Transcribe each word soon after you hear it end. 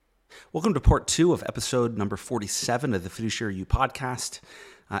Welcome to part 2 of episode number 47 of the Fiduciary UÅ Podcast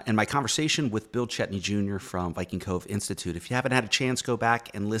and my conversation with Bill Chetney Jr. from Viking Cove Institute. If you haven't had a chance, go back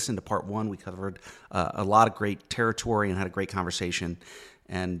and listen to part 1. We covered a lot of great territory and had a great conversation.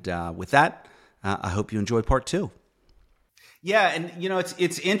 And with that, I hope you enjoy part 2. Yeah, and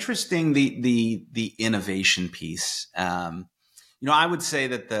it's interesting the innovation piece. I would say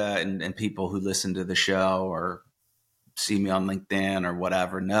that and people who listen to the show or see me on LinkedIn or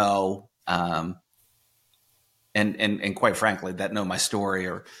whatever know, and quite frankly, that know my story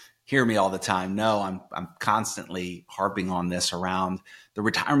or hear me all the time. No, I'm constantly harping on this around the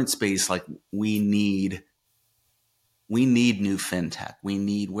retirement space. Like we need new fintech.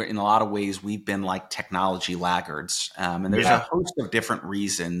 We're in a lot of ways, we've been like technology laggards. And there's a host of different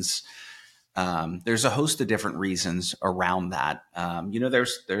reasons. There's a host of different reasons around that.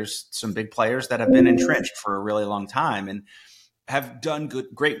 There's some big players that have been entrenched for a really long time and have done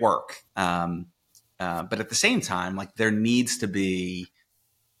great work. But at the same time, like there needs to be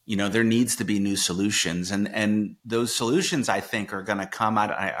new solutions, and those solutions I think are going to come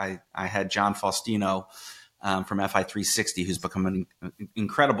out. I had John Faustino from FI360, who's become an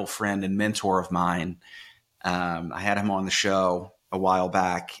incredible friend and mentor of mine. I had him on the show a while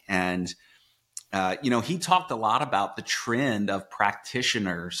back, and he talked a lot about the trend of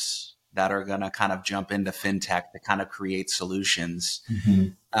practitioners that are going to kind of jump into fintech to kind of create solutions.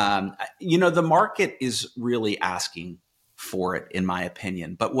 Mm-hmm. The market is really asking for it, in my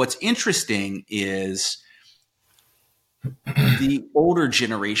opinion. But what's interesting is the older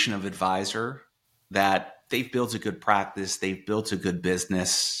generation of advisor that they've built a good practice, they've built a good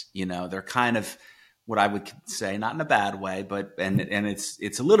business. They're kind of what I would say, not in a bad way, but and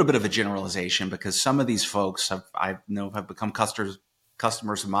it's a little bit of a generalization because some of these folks have become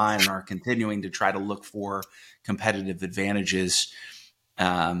customers of mine and are continuing to try to look for competitive advantages,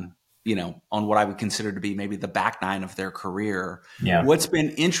 on what I would consider to be maybe the back nine of their career. Yeah. What's been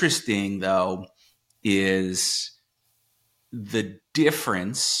interesting though is the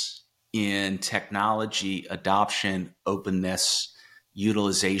difference in technology adoption, openness,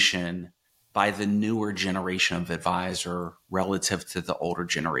 utilization by the newer generation of advisor relative to the older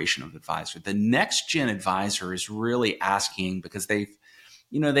generation of advisor. The next gen advisor is really asking, because they've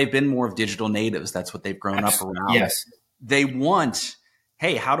been more of digital natives. That's what they've grown up around. Yes. They want,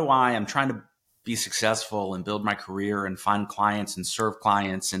 hey, I'm trying to be successful and build my career and find clients and serve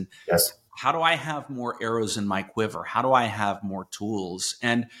clients. And yes, how do I have more arrows in my quiver? How do I have more tools?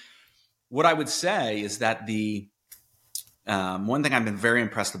 And what I would say is that the one thing I've been very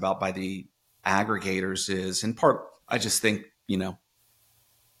impressed about by the aggregators is, in part, I just think,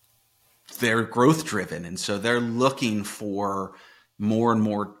 they're growth driven. And so they're looking for more and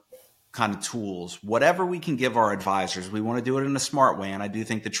more kind of tools. Whatever we can give our advisors, we want to do it in a smart way. And I do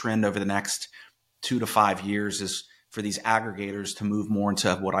think the trend over the next 2 to 5 years is for these aggregators to move more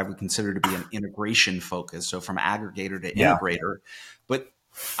into what I would consider to be an integration focus. So from aggregator to integrator. But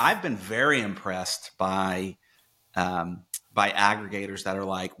I've been very impressed by aggregators that are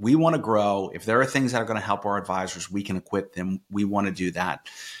like, we want to grow. If there are things that are going to help our advisors, we can equip them. We want to do that.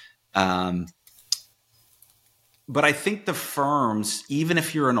 But I think the firms, even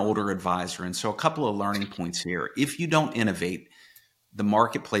if you're an older advisor, and so a couple of learning points here, if you don't innovate, the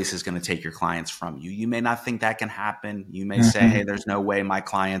marketplace is going to take your clients from you. You may not think that can happen. You may say, hey, there's no way my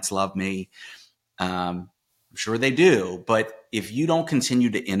clients love me. I'm sure they do. But if you don't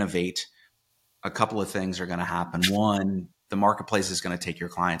continue to innovate, a couple of things are going to happen. One, the marketplace is going to take your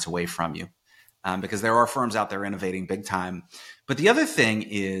clients away from you because there are firms out there innovating big time. But the other thing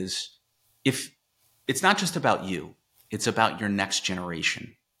is, if it's not just about you, it's about your next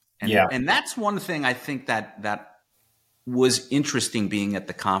generation. And that's one thing I think that was interesting being at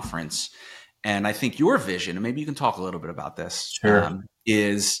the conference. And I think your vision, and maybe you can talk a little bit about this,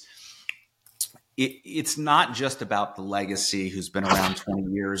 is it's not just about the legacy who's been around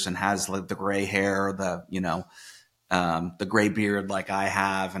 20 years and has like the gray hair, the gray beard like I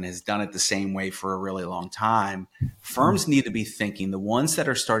have, and has done it the same way for a really long time. Firms need to be thinking, the ones that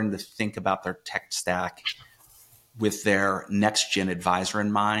are starting to think about their tech stack with their next gen advisor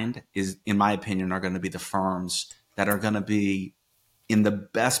in mind is, in my opinion, are going to be the firms that are going to be in the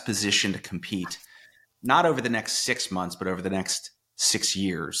best position to compete, not over the next 6 months, but over the next 6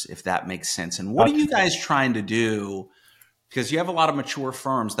 years, if that makes sense. And what are you guys trying to do? Because you have a lot of mature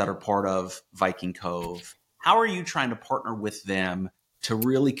firms that are part of Viking Cove. How are you trying to partner with them to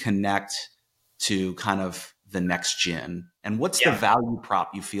really connect to kind of the next gen? And what's the value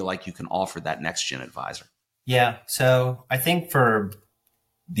prop you feel like you can offer that next gen advisor? Yeah. So I think for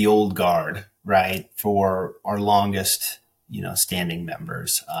the old guard, right, for our longest, standing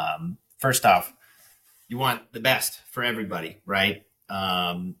members. First off, you want the best for everybody, right?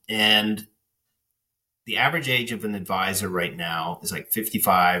 And the average age of an advisor right now is like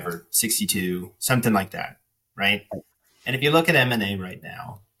 55 or 62, something like that, right? And if you look at M&A right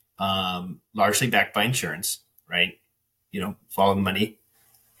now, largely backed by insurance, right? Follow the money,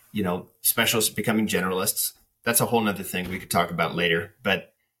 specialists becoming generalists. That's a whole nother thing we could talk about later.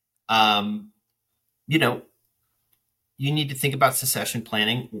 But, you need to think about succession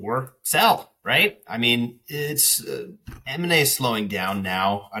planning or sell, right? I mean, it's M&A is slowing down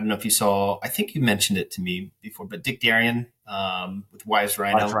now. I don't know if you saw, I think you mentioned it to me before, but Dick Darien with Wise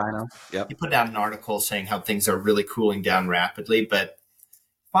Rhino, Yep. he put out an article saying how things are really cooling down rapidly. But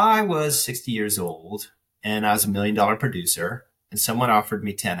if I was 60 years old and I was $1 million producer and someone offered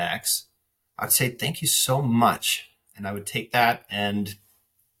me 10X, I'd say, thank you so much. And I would take that and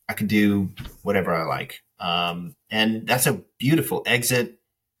I could do whatever I like. And that's a beautiful exit.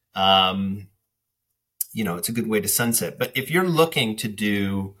 It's a good way to sunset. But if you're looking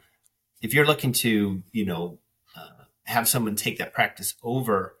to have someone take that practice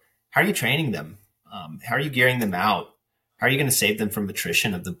over, how are you training them? How are you gearing them out? How are you going to save them from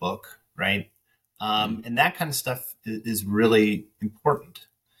attrition of the book? Right. And that kind of stuff is really important.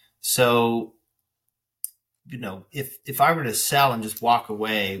 So, if I were to sell and just walk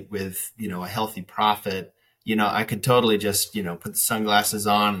away with, a healthy profit, I could totally just, put the sunglasses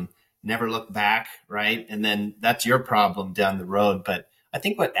on and never look back. Right. And then that's your problem down the road. But I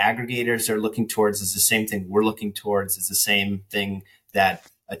think what aggregators are looking towards is the same thing we're looking towards, is the same thing that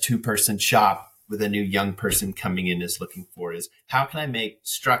a 2-person shop with a new young person coming in is looking for, is how can I make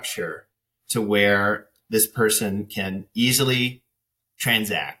structure to where this person can easily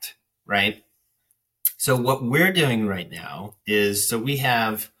transact, right? So what we're doing right now is, we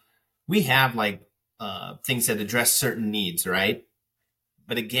have like things that address certain needs, right?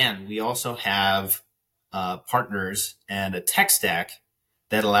 But again, we also have partners and a tech stack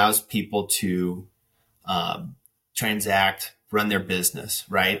that allows people to transact, run their business,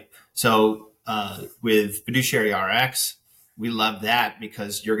 right? So with Fiduciary RX, we love that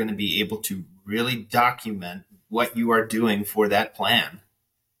because you're going to be able to really document what you are doing for that plan.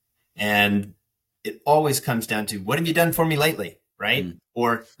 And it always comes down to, what have you done for me lately? Right. Mm.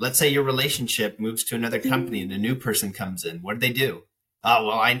 Or let's say your relationship moves to another company and a new person comes in. What do they do? Oh,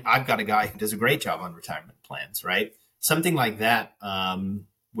 well, I've got a guy who does a great job on retirement plans, right? Something like that,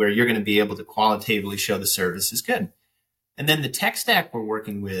 where you're going to be able to qualitatively show the service is good. And then the tech stack we're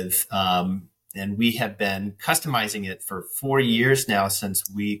working with, and we have been customizing it for 4 years now since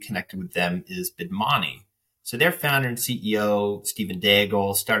we connected with them, is Bidmoney. So their founder and CEO, Stephen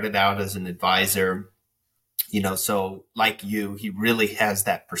Daigle, started out as an advisor. So like you, he really has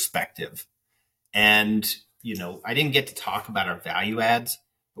that perspective. And, I didn't get to talk about our value adds,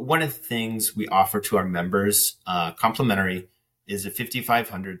 but one of the things we offer to our members, complimentary, is a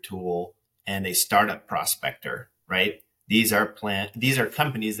 5500 tool and a startup prospector, right? These are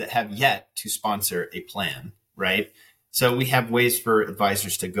companies that have yet to sponsor a plan, right? So we have ways for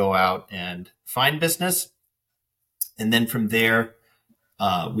advisors to go out and find business. And then from there,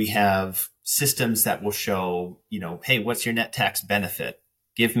 we have systems that will show, hey, what's your net tax benefit?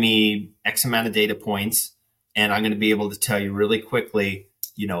 Give me X amount of data points, and I'm going to be able to tell you really quickly,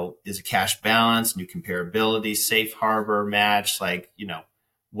 is a cash balance, new comparability, safe harbor match,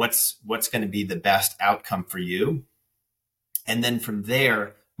 what's going to be the best outcome for you. And then from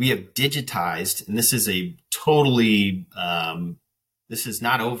there, we have digitized, and this is a totally, this is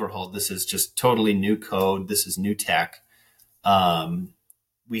not overhauled. This is just totally new code. This is new tech.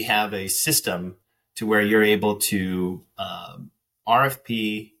 We have a system to where you're able to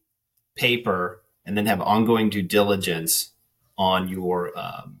RFP, paper, and then have ongoing due diligence on your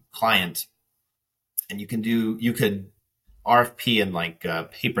client. And you could RFP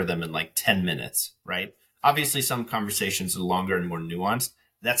and paper them in 10 minutes, right? Obviously, some conversations are longer and more nuanced.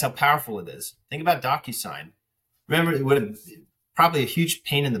 That's how powerful it is. Think about DocuSign. Remember, it would have probably a huge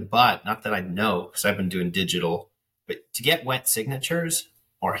pain in the butt. Not that I know, because I've been doing digital, but to get wet signatures,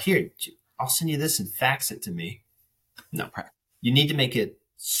 or here, I'll send you this and fax it to me. No, you need to make it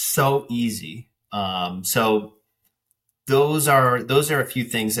so easy. So those are a few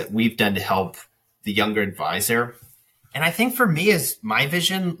things that we've done to help the younger advisor. And I think for me, as my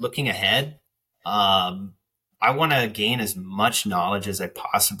vision looking ahead, I want to gain as much knowledge as I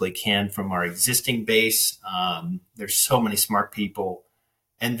possibly can from our existing base. There's so many smart people.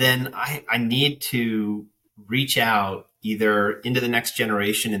 And then I need to reach out either into the next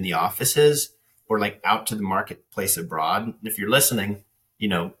generation in the offices or out to the marketplace abroad. And if you're listening,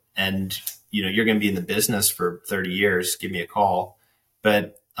 and you're going to be in the business for 30 years, give me a call.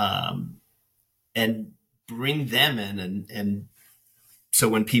 But, and bring them in. And so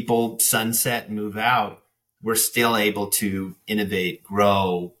when people sunset and move out, we're still able to innovate,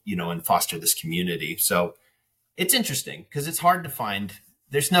 grow, and foster this community. So it's interesting because it's hard to find.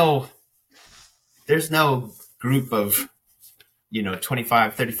 There's no group of,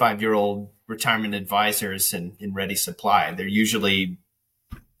 25, 35-year-old retirement advisors in ready supply. They're usually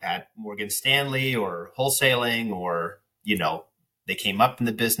at Morgan Stanley or wholesaling, or, they came up in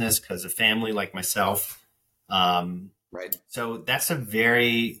the business because of family like myself. Right. So that's a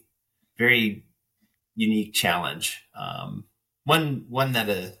very, very unique challenge. One that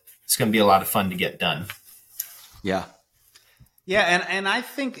it's going to be a lot of fun to get done. Yeah. Yeah. And I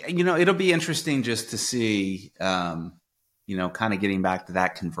think, it'll be interesting just to see, kind of getting back to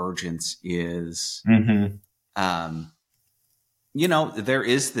that convergence is, there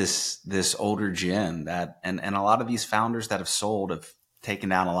is this older gen that, and a lot of these founders that have sold have taken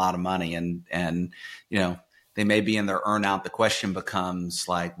down a lot of money and, they may be in their earn out. The question becomes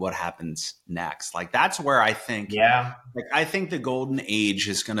like, what happens next? Like, that's where I think, I think the golden age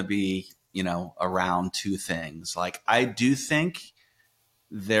is going to be, around two things. Like, I do think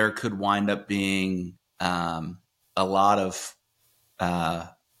there could wind up being, a lot of,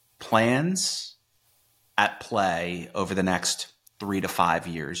 plans at play over the next 3 to 5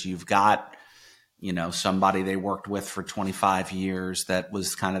 years. You've got, somebody they worked with for 25 years that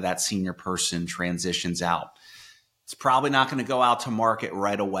was kind of that senior person transitions out. It's probably not going to go out to market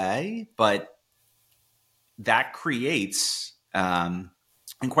right away, but that creates, and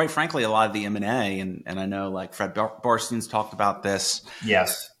quite frankly, a lot of the M&A, and I know like Fred Barstein's talked about this.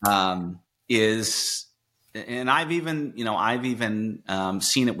 Yes. And I've even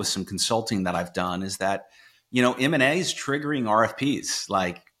seen it with some consulting that I've done, is that, M&A is triggering RFPs.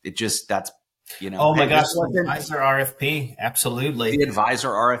 Like, oh my gosh, the advisor RFP. Absolutely. The advisor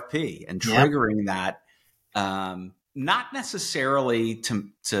RFP and triggering that, not necessarily to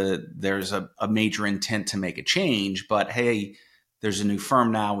there's a major intent to make a change, but hey, there's a new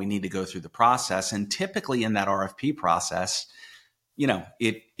firm now, we need to go through the process. And typically in that RFP process,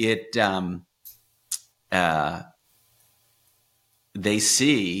 they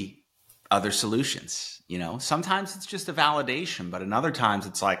see other solutions. Sometimes it's just a validation, but in other times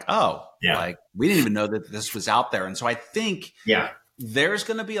it's like, like we didn't even know that this was out there. And so I think there's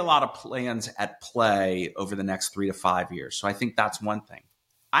going to be a lot of plans at play over the next 3 to 5 years. So I think that's one thing.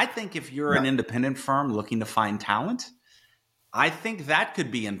 I think if you're an independent firm looking to find talent, I think that could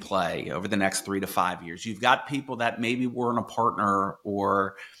be in play over the next 3 to 5 years. You've got people that maybe weren't a partner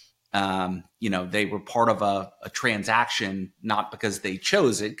or, they were part of a transaction, not because they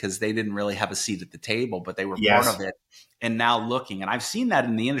chose it, because they didn't really have a seat at the table, but they were part of it and now looking. And I've seen that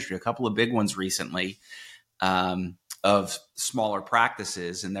in the industry, a couple of big ones recently, of smaller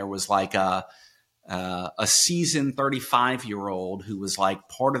practices. And there was like a seasoned 35-year-old who was like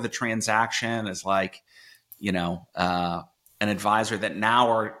part of the transaction as like, an advisor that now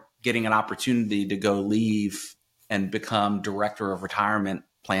are getting an opportunity to go leave and become director of retirement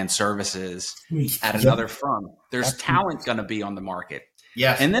plan services at another firm. There's talent going to be on the market.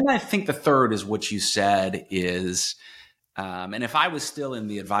 Yes. And then I think the third is what you said is, and if I was still in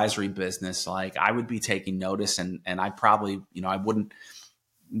the advisory business, like I would be taking notice and I probably, I wouldn't,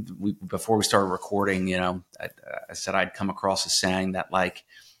 before we started recording, I said I'd come across a saying that like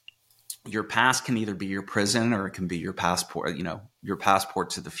your past can either be your prison or it can be your passport, your passport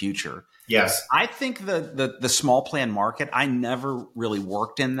to the future. Yes. I think the small plan market, I never really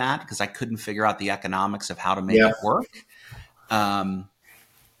worked in that because I couldn't figure out the economics of how to make it work.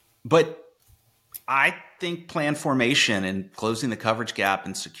 But I think plan formation and closing the coverage gap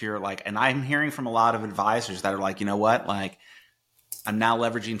and secure, and I'm hearing from a lot of advisors that are like, you know what, like I'm now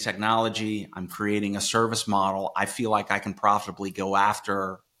leveraging technology. I'm creating a service model. I feel like I can profitably go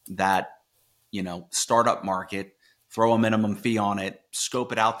after that, startup market, throw a minimum fee on it,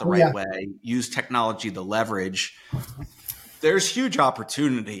 scope it out the right way, use technology to leverage. There's huge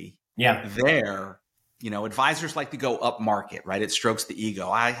opportunity there. Advisors like to go up market, right? It strokes the ego.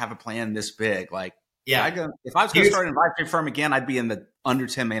 I have a plan this big. If I was going to start an advisory firm again, I'd be in the under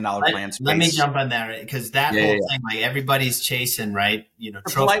 $10 million plan space. Let me jump on that, right? Because that whole thing, like everybody's chasing, right? A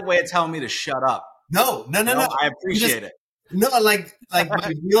polite way of telling me to shut up. No. I appreciate it. No, like my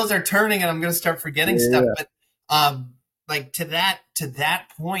wheels are turning and I'm going to start forgetting stuff. But to that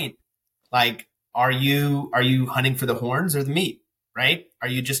point, like, are you hunting for the horns or the meat, right? Are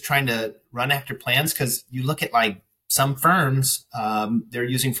you just trying to run after plans? Because you look at like some firms, they're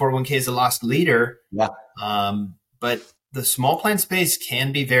using 401k as a lost leader. Yeah. But the small plan space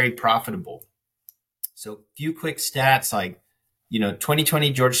can be very profitable. So a few quick stats, like,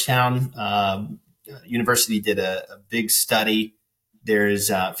 2020 Georgetown University did a big study. There's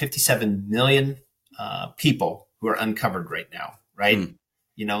 57 million people who are uncovered right now, right?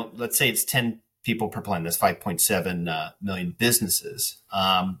 Let's say it's 10 people per plan. That's 5.7 million businesses.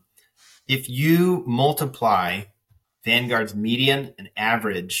 If you multiply Vanguard's median and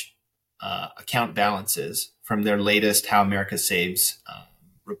average account balances from their latest How America Saves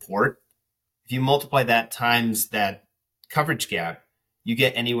report, if you multiply that times that coverage gap, you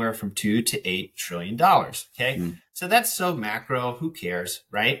get anywhere from $2 to $8 trillion. Okay. So that's so macro. Who cares,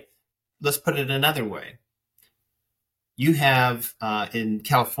 right? Let's put it another way. You have in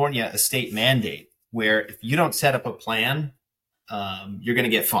California a state mandate where if you don't set up a plan, you're going to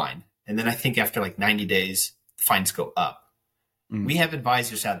get fined. And then I think after like 90 days, the fines go up. We have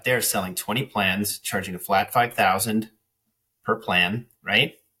advisors out there selling 20 plans, charging a flat $5,000 per plan,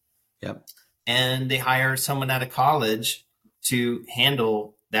 right? Yep. And they hire someone out of college to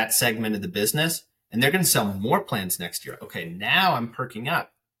handle that segment of the business, and they're going to sell more plans next year. Okay, now I'm perking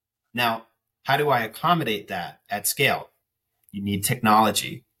up. Now, how do I accommodate that at scale? You need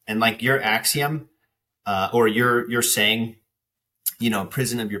technology. And like your axiom, or your saying,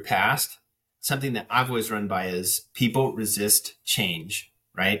 prison of your past, something that I've always run by is people resist change,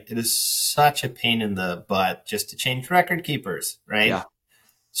 right? It is such a pain in the butt just to change record keepers, right? Yeah.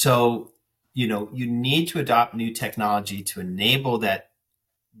 So, you need to adopt new technology to enable that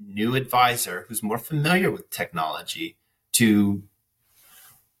new advisor who's more familiar with technology to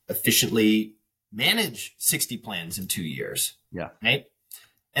efficiently manage 60 plans in 2 years. Yeah. Right.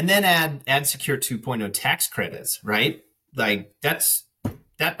 And then add Secure 2.0 tax credits, right? Like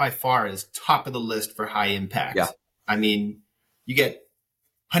that by far is top of the list for high impact. Yeah. I mean, you get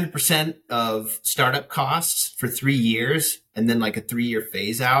 100% of startup costs for 3 years, and then like a 3-year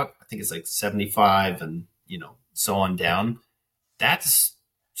phase out. I think it's like 75 and, so on down. That's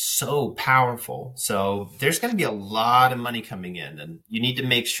so powerful. So there's going to be a lot of money coming in, and you need to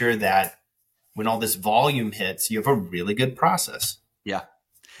make sure that when all this volume hits, you have a really good process. Yeah.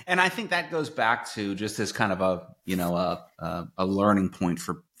 And I think that goes back to just as kind of a learning point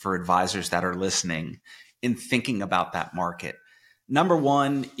for advisors that are listening in thinking about that market. Number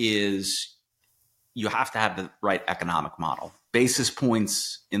one is you have to have the right economic model. Basis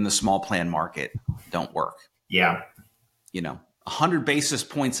points in the small plan market don't work. Yeah. 100 basis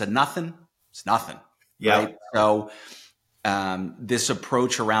points of nothing, it's nothing. Yeah. Right? So this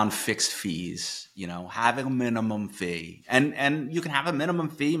approach around fixed fees, having a minimum fee, and you can have a minimum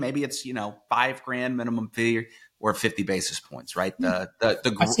fee. Maybe it's, $5,000 minimum fee or 50 basis points, right? I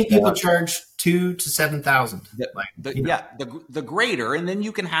see people charge $2,000 to $7,000. The greater, and then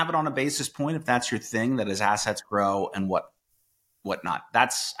you can have it on a basis point if that's your thing, that as assets grow and whatnot.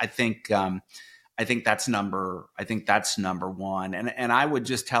 That's, I think that's number one. And I would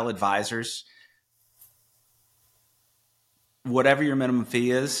just tell advisors, whatever your minimum fee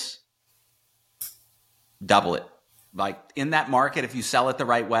is, double it. Like in that market, if you sell it the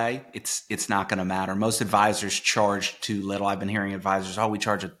right way, it's not going to matter. Most advisors charge too little. I've been hearing advisors, we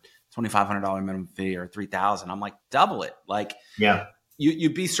charge a $2,500 minimum fee or $3,000. I'm like, double it. Like, yeah,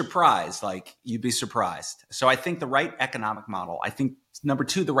 you'd be surprised. So I think the right economic model. I think number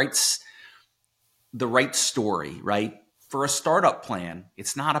two, the right story, right? For a startup plan,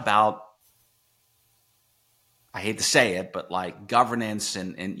 it's not about, I hate to say it, but like governance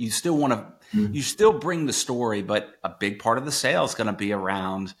and you still want to, you still bring the story, but a big part of the sale is going to be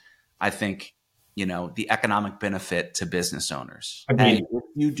around, I think, the economic benefit to business owners. Hey, if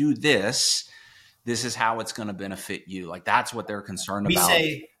you do this is how it's going to benefit you. Like that's what they're concerned about.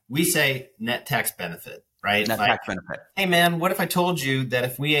 We say net tax benefit, right? Net tax benefit. Hey man, what if I told you that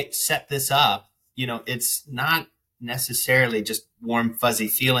if we set this up, it's not necessarily just warm, fuzzy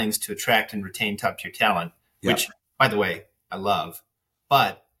feelings to attract and retain top tier talent, which, by the way, I love.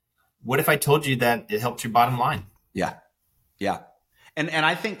 But what if I told you that it helped your bottom line? Yeah. Yeah. And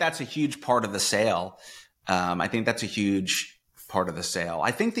I think that's a huge part of the sale. I think a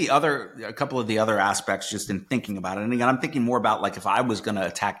couple of the other aspects, just in thinking about it. And again, I'm thinking more about like if I was going to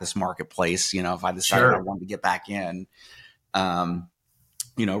attack this marketplace, if I decided I wanted to get back in,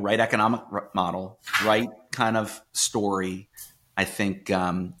 right economic model, right kind of story. I think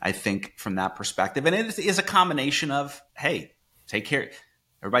from that perspective, and it is a combination of, hey, take care.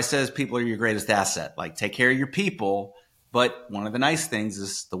 Everybody says people are your greatest asset. Like take care of your people. But one of the nice things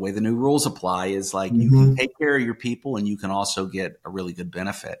is the way the new rules apply is like you can take care of your people and you can also get a really good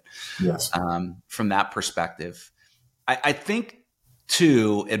benefit. Yes. From that perspective. I think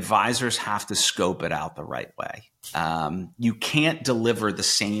Two, advisors have to scope it out the right way. You can't deliver the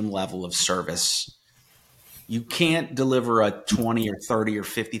same level of service. You can't deliver a $20 or $30 or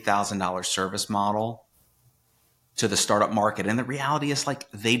 $50,000 service model to the startup market. And the reality is, like,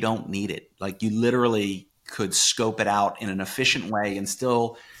 they don't need it. Like, you literally could scope it out in an efficient way and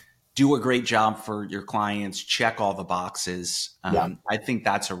still do a great job for your clients, check all the boxes. I think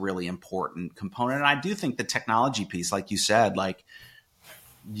that's a really important component. And I do think the technology piece, like you said, like,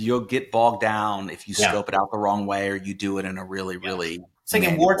 you'll get bogged down if you scope it out the wrong way, or you do it in a really, really. It's like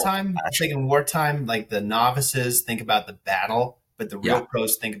in wartime. It's like in wartime, like the novices think about the battle, but the real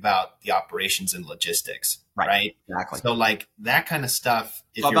pros think about the operations and logistics. Right. Exactly. So like that kind of stuff.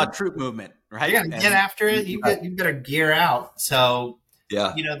 It's all about troop movement, right? You're gonna get after it. You better gear out. So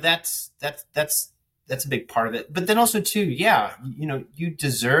that's a big part of it. But then also too, you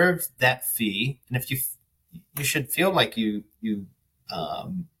deserve that fee, and if you should feel like you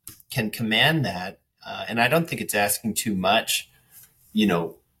can command that. And I don't think it's asking too much,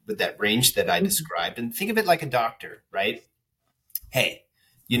 with that range that I described. And think of it like a doctor, right? Hey,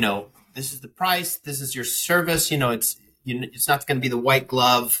 this is the price. This is your service. It's not going to be the white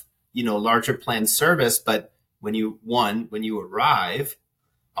glove, larger plan service. But when you arrive,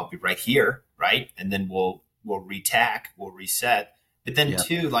 I'll be right here, right? And then we'll reset. But then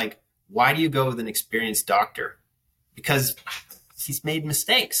two, like, why do you go with an experienced doctor? Because he's made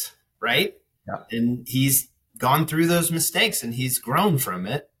mistakes, right? Yeah. And he's gone through those mistakes and he's grown from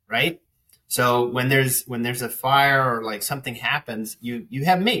it, right? So when there's a fire or like something happens, you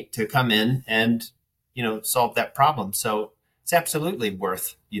have me to come in and, solve that problem. So it's absolutely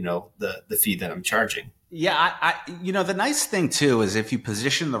worth, the fee that I'm charging. Yeah. I the nice thing too, is if you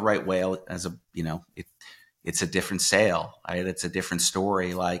position the right way as it's a different sale, right? It's a different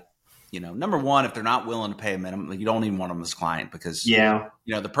story. Like, number one, if they're not willing to pay a minimum, you don't even want them as a client, because,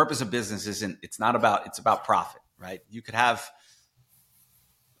 the purpose of business it's about profit, right? You could have,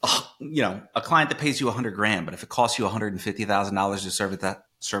 a client that pays you $100,000, but if it costs you $150,000 to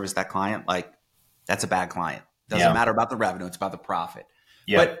service that client, like, that's a bad client. Doesn't matter about the revenue. It's about the profit.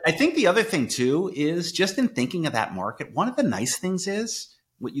 Yeah. But I think the other thing too is, just in thinking of that market, one of the nice things is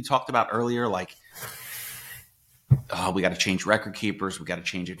what you talked about earlier, like, we got to change record keepers. We got to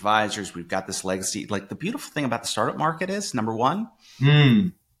change advisors. We've got this legacy. Like, the beautiful thing about the startup market is, number one,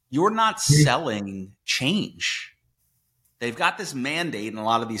 you're not selling change. They've got this mandate in a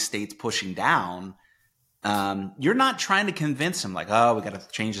lot of these states pushing down. You're not trying to convince them, like, oh, we got to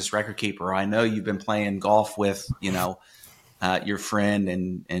change this record keeper. I know you've been playing golf with, your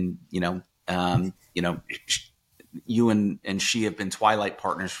friend and you and she have been Twilight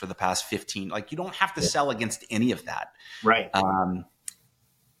partners for the past 15. Like, you don't have to sell against any of that. Right.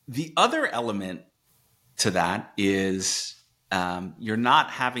 The other element to that is you're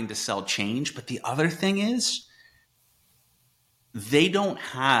not having to sell change. But the other thing is, they don't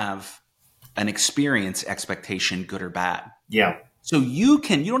have an experience expectation, good or bad. Yeah. So you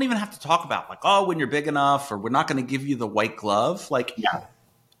don't even have to talk about, like, oh, when you're big enough, or we're not going to give you the white glove. Like,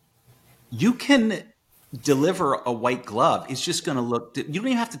 you can deliver a white glove. It's just going to look, you don't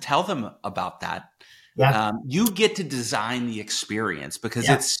even have to tell them about that. Yeah. You get to design the experience, because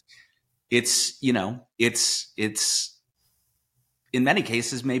it's in many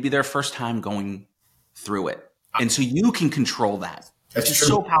cases, maybe their first time going through it. And so you can control that. That's true.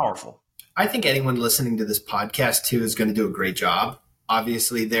 So powerful. I think anyone listening to this podcast too is going to do a great job.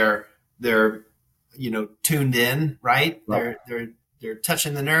 Obviously they're tuned in, right? They're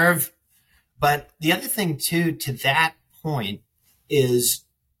touching the nerve. But the other thing too, to that point, is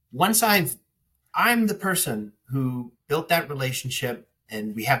once I'm the person who built that relationship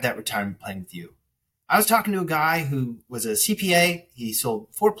and we have that retirement plan with you. I was talking to a guy who was a CPA. He sold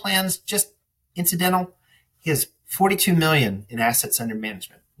 4 plans, just incidental. He has 42 million in assets under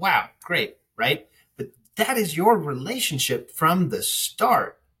management. Wow, great, right? But that is your relationship from the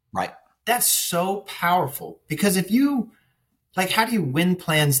start. Right. That's so powerful, because if you, like, how do you win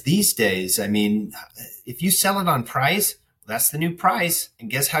plans these days? I mean, if you sell it on price, that's the new price.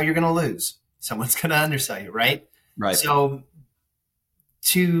 And guess how you're going to lose? Someone's going to undersell you, right? Right. So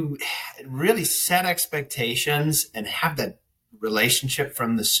to really set expectations and have that relationship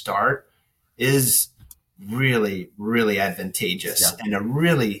from the start is really, really advantageous and a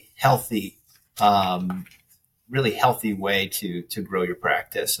really healthy way to grow your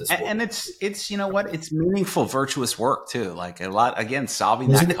practice as well. And it's it's meaningful, virtuous work too. Like, a lot, again, solving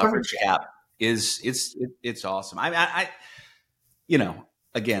that coverage gap it's awesome. I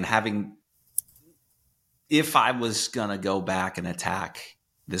again, if I was gonna go back and attack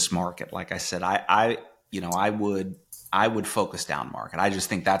this market, like I said, I would I would focus down market. I just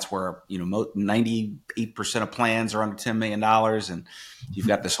think that's where, 98% of plans are under $10 million, and you've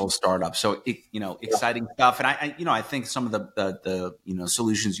got this whole startup. So, exciting stuff. And I think some of the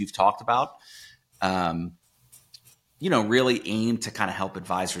solutions you've talked about, really aim to kind of help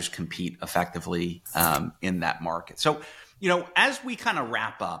advisors compete effectively in that market. So, as we kind of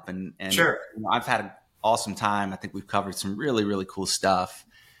wrap up, and sure. I've had an awesome time. I think we've covered some really, really cool stuff.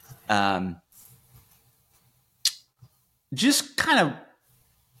 Just kind of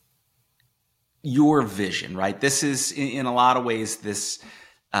your vision, right? This is in a lot of ways this,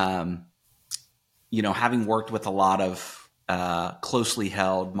 having worked with a lot of closely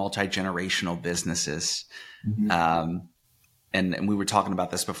held multi-generational businesses, and we were talking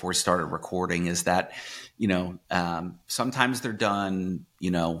about this before we started recording, is that, sometimes they're done,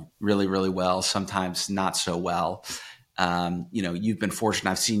 really, really well, sometimes not so well. You've been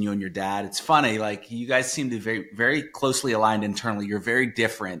fortunate. I've seen you and your dad. It's funny, like you guys seem to be very, very closely aligned internally. You're very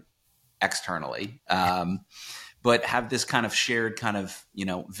different externally, but have this kind of shared kind of,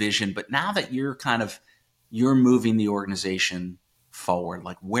 vision. But now that you're moving the organization forward,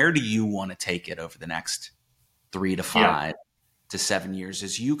 like where do you want to take it over the next 3 to 5 to 7 years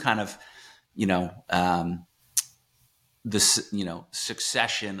as you kind of,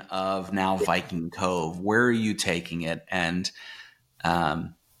 succession of now Viking Cove? Where are you taking it, and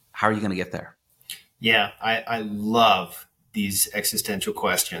how are you going to get there? Yeah, I love these existential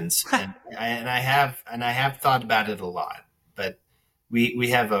questions, and I have thought about it a lot. But we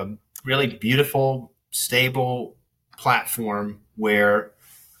have a really beautiful, stable platform where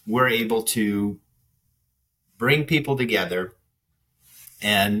we're able to bring people together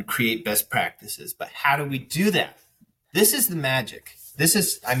and create best practices. But how do we do that? This is the magic.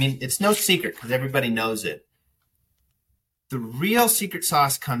 It's no secret because everybody knows it. The real secret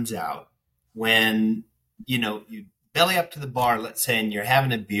sauce comes out when, you belly up to the bar, let's say, and you're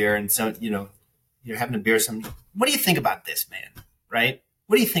having a beer, and so, you're having a beer. What do you think about this, man? Right?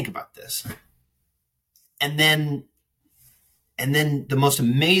 What do you think about this? And then the most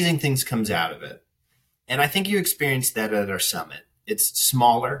amazing things comes out of it. And I think you experienced that at our summit. It's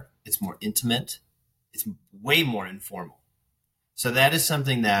smaller. It's more intimate. It's way more informal. So that is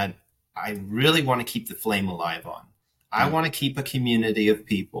something that I really want to keep the flame alive on. I want to keep a community of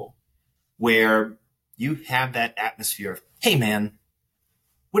people where you have that atmosphere of, hey, man,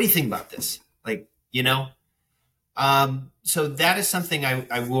 what do you think about this? So that is something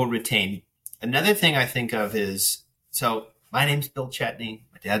I will retain. Another thing I think of is, so my name's Bill Chetney.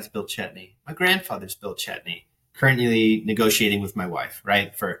 My dad's Bill Chetney. My grandfather's Bill Chetney. Currently negotiating with my wife,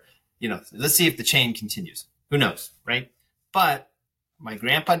 right? For, let's see if the chain continues. Who knows, right? But my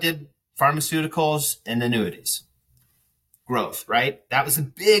grandpa did pharmaceuticals and annuities. Growth, right? That was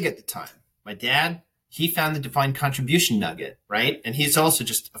big at the time. My dad, he found the defined contribution nugget, right? And he's also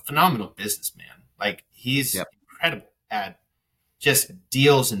just a phenomenal businessman. Like he's incredible at just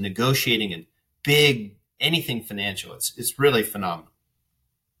deals and negotiating and big, anything financial. It's really phenomenal.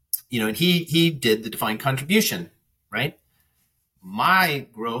 And he did the defined contribution, right? My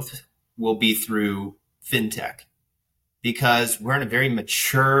growth will be through fintech because we're in a very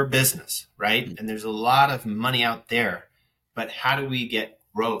mature business, right? And there's a lot of money out there, but how do we get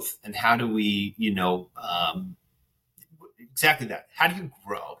growth, and how do we, exactly that. How do you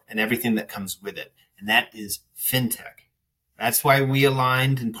grow and everything that comes with it? And that is fintech. That's why we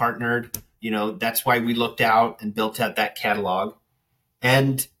aligned and partnered. That's why we looked out and built out that catalog.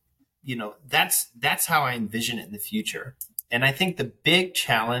 And, that's how I envision it in the future. And I think the big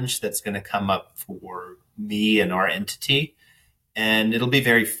challenge that's going to come up for me and our entity, and it'll be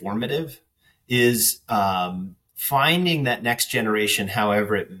very formative, is finding that next generation,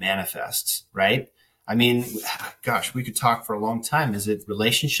 however it manifests, right? I mean, gosh, we could talk for a long time. Is it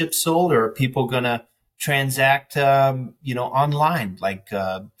relationships sold, or are people going to transact, online, like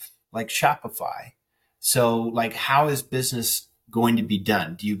Shopify? So, how is business going to be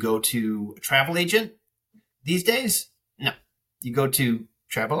done? Do you go to a travel agent these days? No, you go to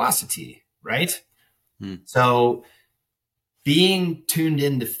Travelocity, right? So, being tuned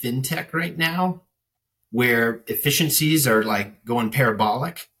into fintech right now, where efficiencies are going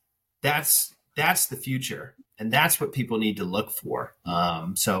parabolic, that's the future, and that's what people need to look for.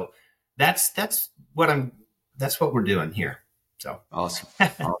 So that's what we're doing here. So awesome.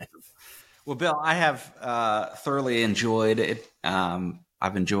 Well, Bill, I have thoroughly enjoyed it.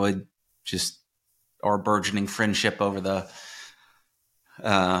 I've enjoyed just our burgeoning friendship over the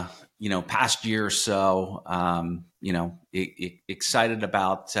past year or so. Excited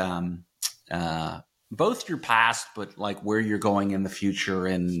about both your past, but where you're going in the future,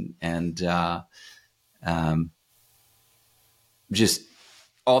 and just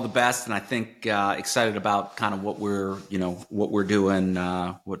all the best. And I think excited about kind of what we're doing,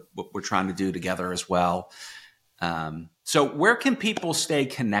 what we're trying to do together as well. So where can people stay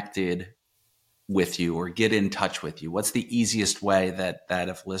connected with you or get in touch with you? What's the easiest way that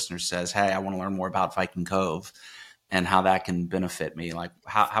if a listener says, hey, I want to learn more about Viking Cove and how that can benefit me, like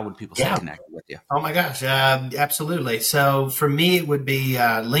how would people stay connected with you? Oh my gosh. Absolutely. So for me, it would be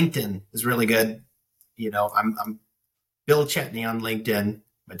LinkedIn is really good. I'm Bill Chetney on LinkedIn.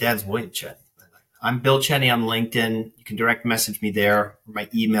 My dad's William Chetney. I'm Bill Chetney on LinkedIn. You can direct message me there. My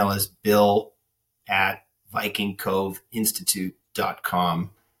email is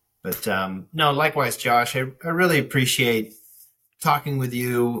bill@vikingcoveinstitute.com. But no, likewise, Josh, I really appreciate talking with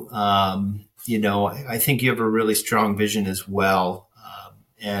you. I think you have a really strong vision as well.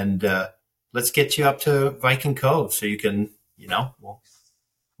 And let's get you up to Viking Cove so you can, we'll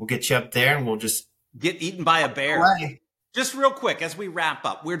get you up there and we'll just get eaten by a bear. Play. Just real quick as we wrap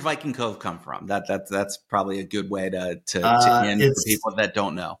up, where'd Viking Cove come from? That's probably a good way to end for people that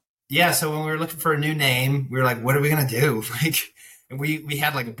don't know. Yeah. So when we were looking for a new name, we were like, what are we going to do? And we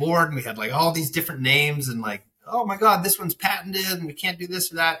had like a board and we had like all these different names and like, oh my God, this one's patented and we can't do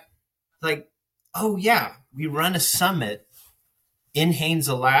this or that. Like, oh yeah, we run a summit in Haines,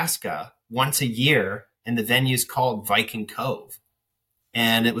 Alaska once a year and the venue's called Viking Cove.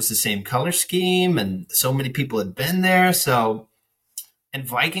 And it was the same color scheme and so many people had been there. So, and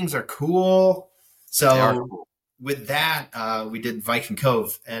Vikings are cool. So with that, we did Viking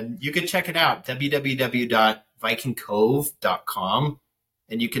Cove and you can check it out, www.vikingcove.com.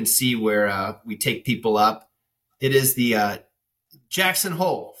 And you can see where we take people up. It is the Jackson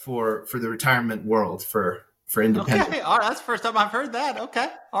Hole for the retirement world for independent. Okay. All right. That's the first time I've heard that. Okay.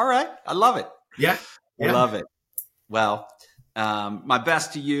 All right. I love it. Yeah. I love it. Well, my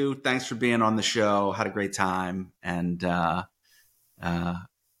best to you. Thanks for being on the show. Had a great time. And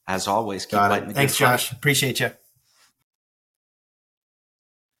as always, keep fighting the good fight. Thanks, Josh. Appreciate you.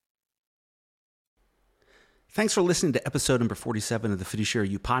 Thanks for listening to episode number 47 of the Fiduciary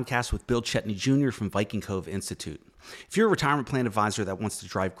UÅ Podcast with Bill Chetney Jr. from Viking Cove Institute. If you're a retirement plan advisor that wants to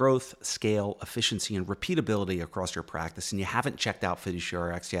drive growth, scale, efficiency, and repeatability across your practice and you haven't checked out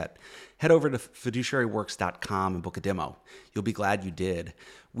Fiduciary RX yet, head over to fiduciaryworks.com and book a demo. You'll be glad you did.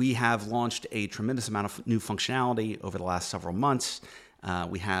 We have launched a tremendous amount of new functionality over the last several months.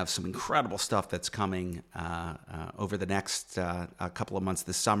 We have some incredible stuff that's coming over the next couple of months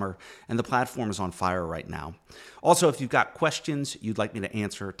this summer, and the platform is on fire right now. Also, if you've got questions you'd like me to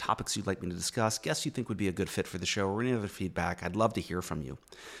answer, topics you'd like me to discuss, guests you think would be a good fit for the show, or any other feedback, I'd love to hear from you.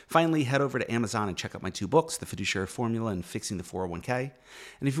 Finally, head over to Amazon and check out my 2 books, The Fiduciary Formula and Fixing the 401k.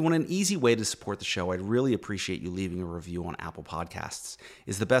 And if you want an easy way to support the show, I'd really appreciate you leaving a review on Apple Podcasts.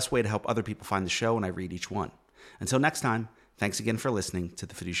 It's the best way to help other people find the show, and I read each one. Until next time, thanks again for listening to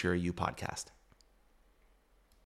the Fiduciary UÅ Podcast.